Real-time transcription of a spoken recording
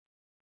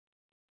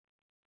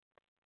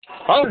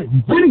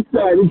I'm very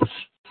excited.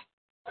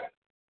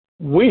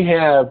 We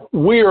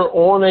are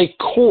on a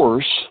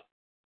course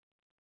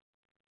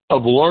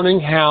of learning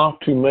how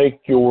to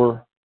make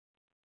your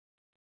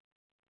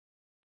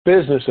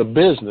business a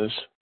business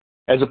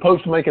as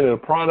opposed to making it a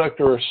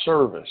product or a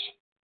service.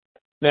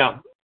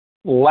 Now,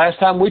 last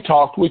time we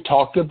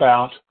talked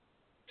about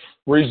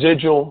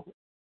residual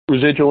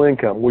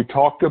income. We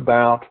talked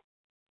about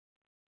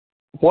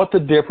what the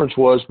difference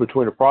was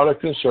between a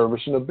product and a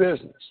service and a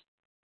business.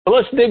 But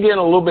let's dig in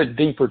a little bit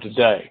deeper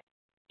today.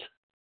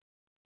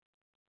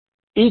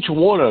 Each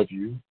one of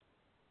you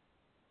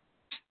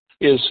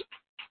is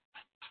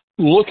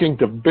looking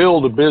to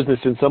build a business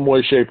in some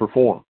way, shape, or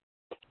form.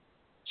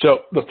 So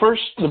the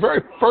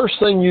very first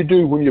thing you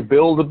do when you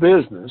build a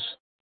business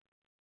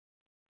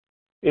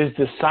is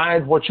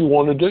decide what you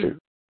want to do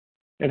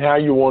and how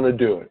you want to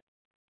do it.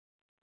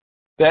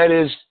 That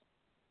is,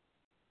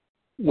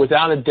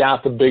 without a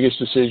doubt, the biggest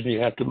decision you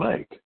have to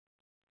make.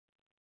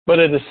 But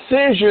a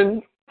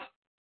decision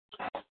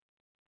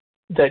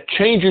that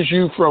changes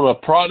you from a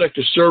product,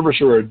 a service,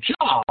 or a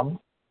job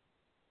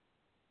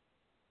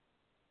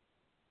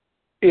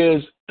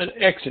is an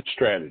exit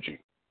strategy.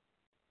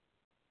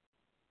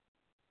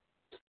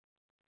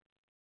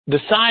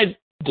 Decide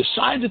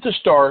at the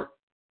start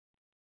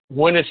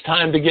when it's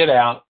time to get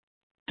out.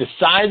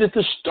 Decide at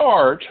the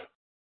start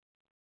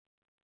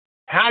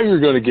how you're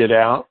going to get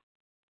out,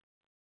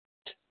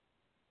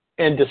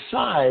 and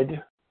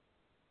decide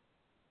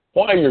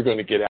why you're going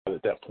to get out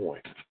at that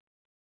point.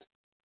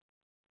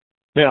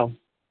 Now,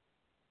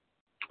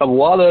 a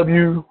lot of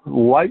you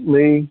like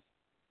me,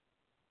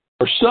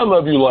 or some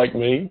of you like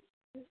me,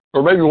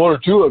 or maybe one or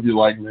two of you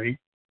like me,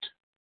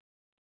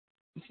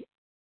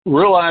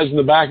 realize in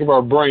the back of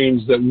our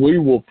brains that we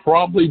will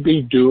probably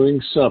be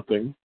doing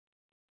something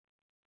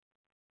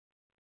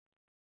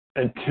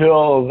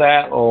until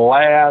that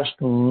last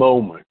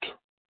moment,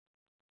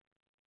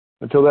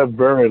 until that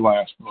very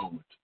last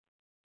moment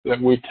that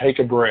we take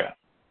a breath.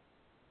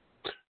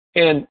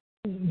 And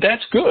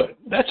that's good.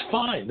 That's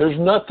fine. There's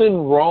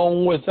nothing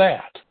wrong with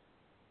that.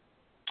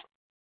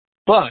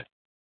 But,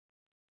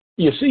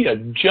 you see, a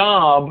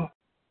job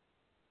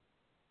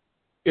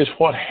is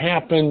what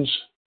happens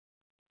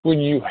when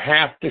you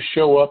have to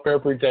show up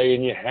every day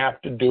and you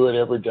have to do it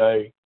every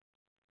day,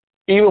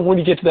 even when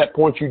you get to that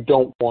point you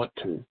don't want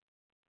to.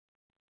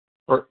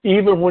 Or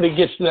even when it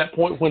gets to that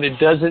point when it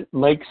doesn't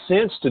make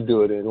sense to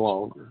do it any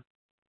longer.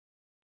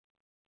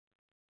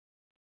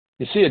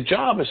 You see, a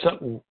job is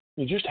something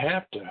you just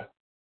have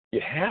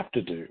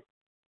to do.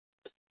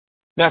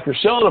 Now, if you're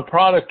selling a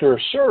product or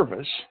a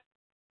service,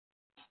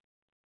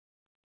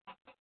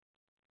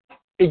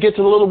 it gets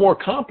a little more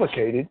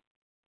complicated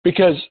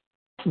because,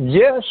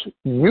 yes,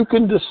 you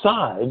can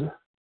decide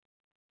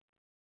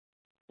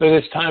that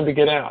it's time to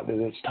get out, that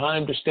it's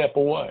time to step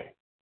away.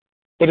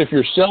 But if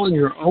you're selling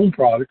your own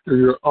product or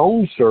your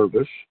own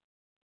service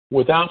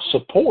without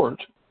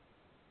support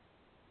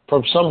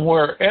from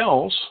somewhere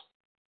else,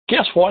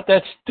 guess what?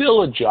 That's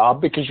still a job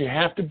because you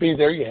have to be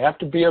there. You have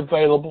to be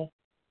available.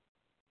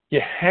 You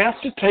have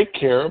to take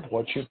care of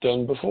what you've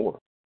done before.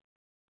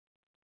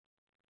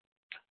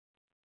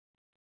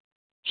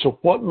 So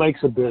what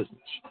makes a business?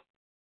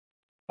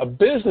 A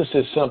business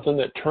is something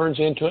that turns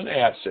into an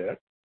asset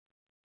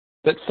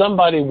that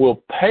somebody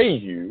will pay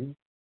you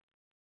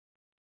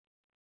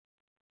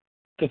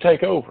to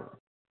take over,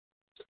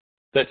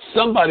 that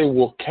somebody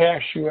will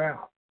cash you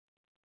out,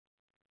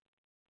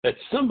 that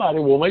somebody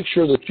will make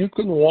sure that you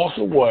can walk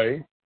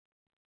away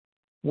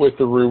with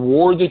the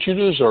reward that you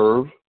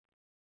deserve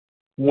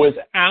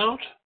without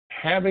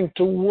having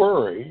to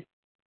worry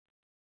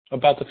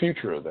about the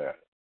future of that.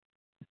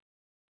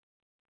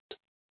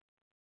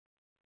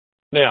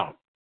 Now,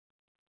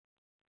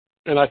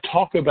 and I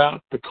talk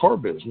about the car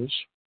business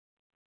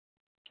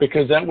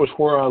because that was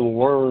where I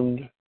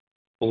learned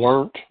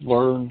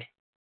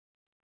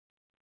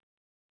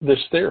this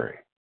theory.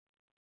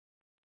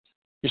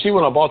 You see,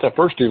 when I bought that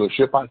first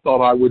dealership, I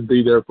thought I would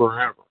be there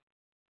forever.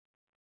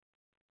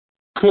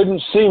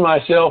 Couldn't see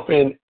myself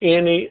in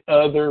any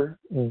other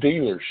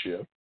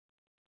dealership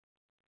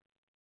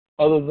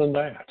other than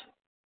that.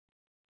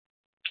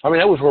 I mean,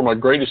 that was where my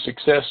greatest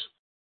success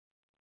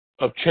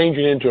of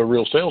changing into a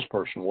real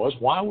salesperson was.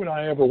 Why would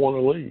I ever want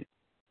to leave?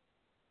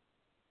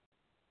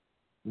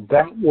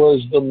 That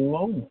was the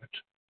moment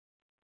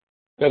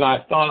that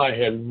I thought I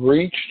had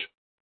reached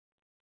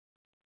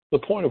the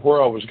point of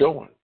where I was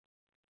going.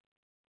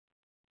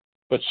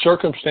 But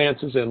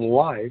circumstances in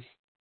life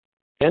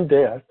and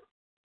death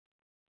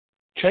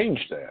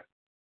changed that.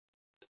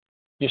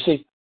 You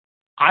see,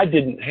 I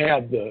didn't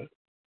have the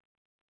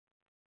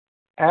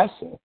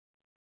asset.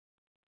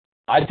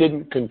 I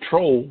didn't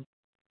control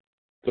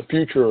the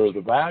future or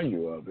the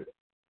value of it.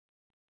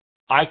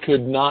 I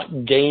could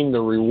not gain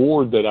the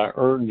reward that I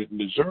earned and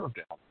deserved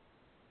out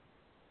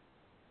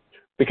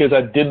because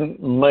I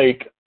didn't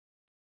make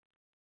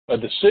a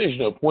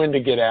decision of when to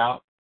get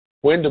out,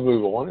 when to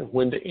move on, and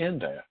when to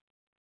end that.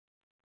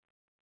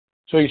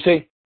 So you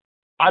see,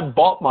 I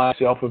bought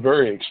myself a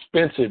very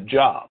expensive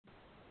job.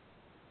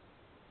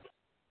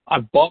 I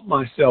bought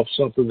myself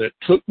something that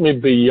took me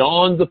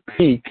beyond the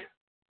peak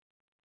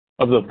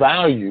of the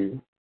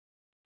value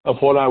of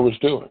what I was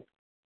doing.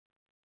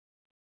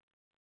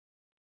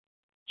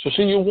 So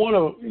see, you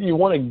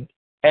want to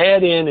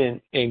add in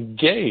and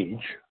engage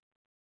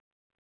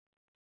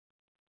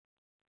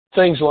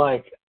things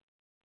like,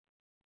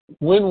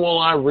 when will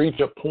I reach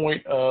a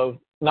point of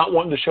not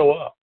wanting to show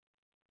up?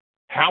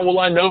 How will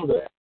I know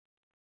that?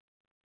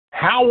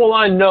 How will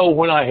I know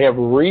when I have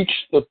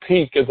reached the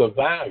peak of the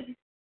value?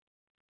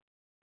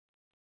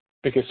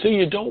 Because see,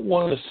 you don't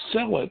want to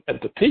sell it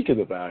at the peak of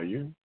the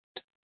value.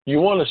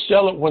 You want to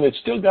sell it when it's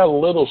still got a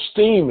little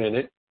steam in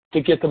it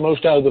to get the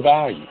most out of the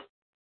value.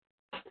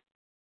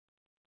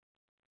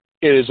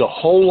 It is a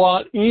whole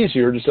lot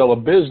easier to sell a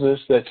business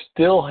that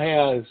still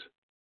has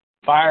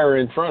fire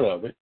in front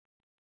of it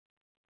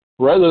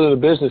rather than a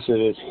business that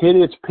has hit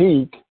its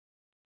peak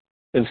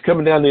and is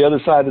coming down the other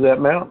side of that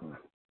mountain.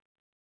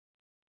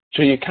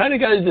 So you kind of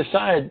got to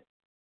decide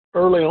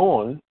early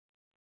on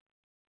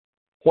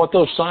what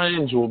those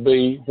signs will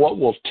be, what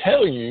will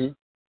tell you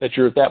that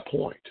you're at that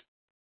point.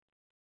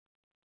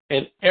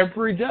 And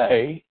every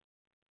day,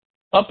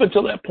 up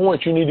until that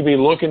point, you need to be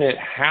looking at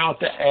how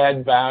to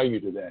add value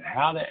to that,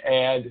 how to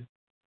add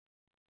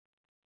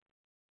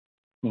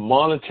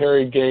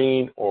monetary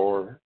gain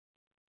or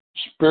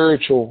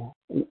spiritual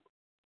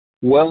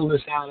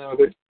wellness out of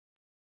it,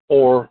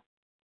 or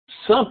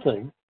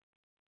something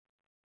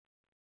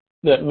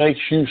that makes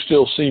you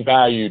still see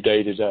value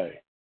day to day.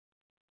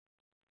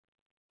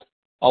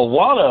 A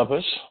lot of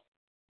us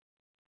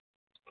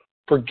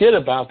forget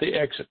about the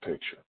exit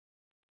picture.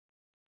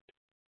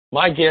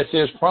 My guess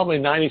is probably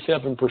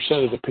 97%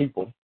 of the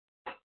people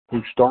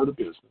who start a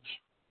business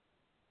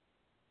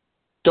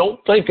don't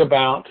think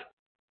about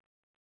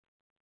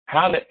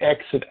how to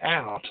exit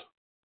out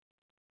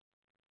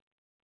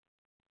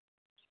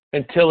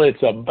until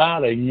it's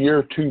about a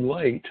year too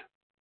late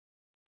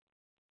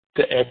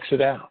to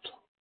exit out.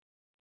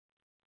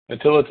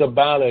 Until it's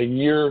about a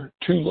year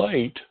too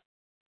late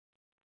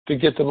to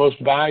get the most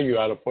value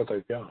out of what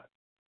they've got.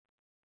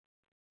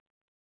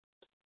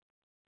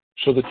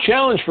 So the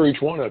challenge for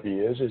each one of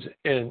you is,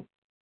 and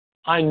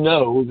I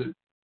know that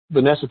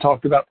Vanessa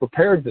talked about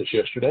preparedness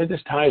yesterday. This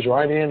ties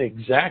right in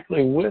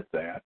exactly with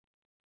that.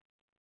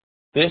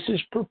 This is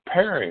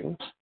preparing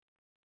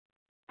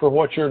for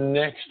what your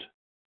next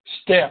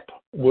step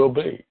will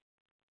be.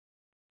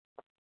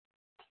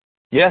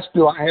 Yes,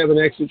 do I have an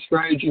exit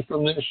strategy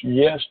from this?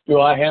 Yes. Do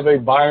I have a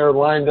buyer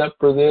lined up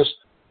for this?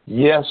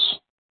 Yes,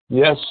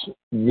 yes,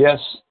 yes.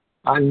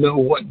 I know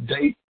what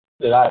date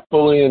that I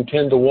fully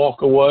intend to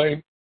walk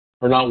away.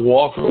 Or not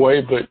walk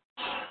away, but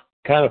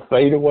kind of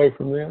fade away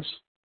from this.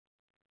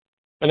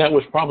 And that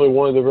was probably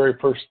one of the very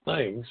first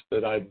things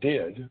that I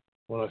did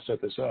when I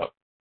set this up.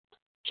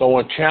 So I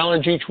want to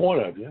challenge each one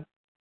of you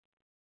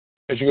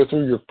as you go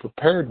through your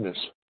preparedness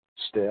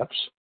steps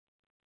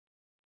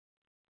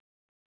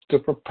to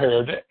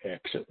prepare to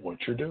exit what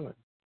you're doing.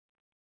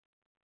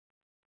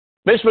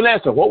 Miss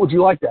Vanessa, what would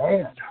you like to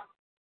add?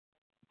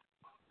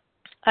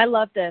 I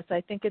love this.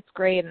 I think it's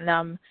great. And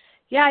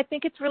I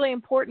think it's really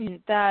important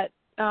that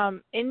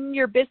in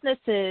your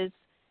businesses,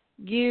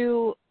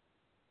 you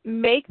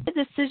make the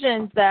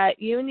decisions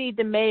that you need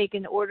to make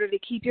in order to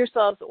keep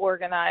yourselves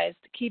organized,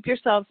 keep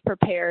yourselves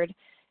prepared,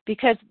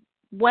 because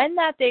when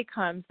that day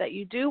comes that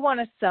you do want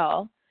to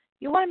sell,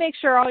 you want to make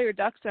sure all your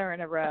ducks are in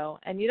a row,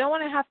 and you don't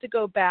want to have to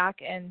go back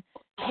and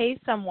pay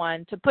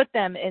someone to put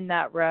them in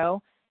that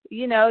row.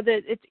 You know,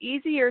 that it's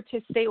easier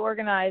to stay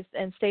organized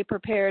and stay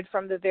prepared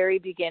from the very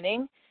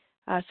beginning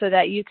so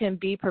that you can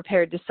be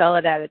prepared to sell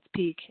it at its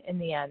peak in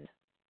the end.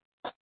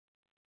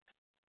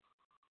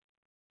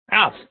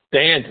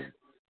 Outstanding.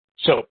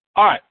 So,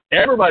 all right,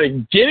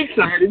 everybody get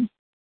excited.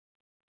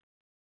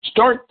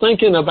 Start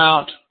thinking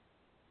about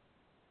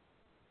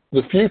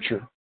the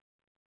future.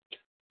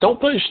 Don't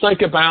just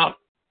think about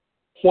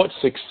what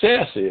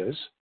success is.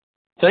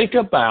 Think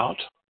about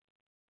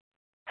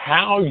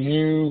how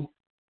you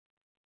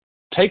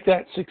take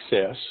that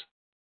success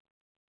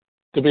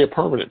to be a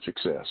permanent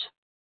success.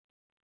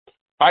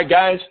 All right,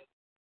 guys,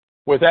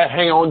 with that,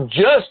 hang on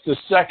just a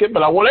second,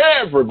 but I want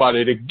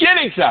everybody to get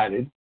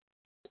excited.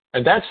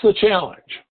 And that's the challenge.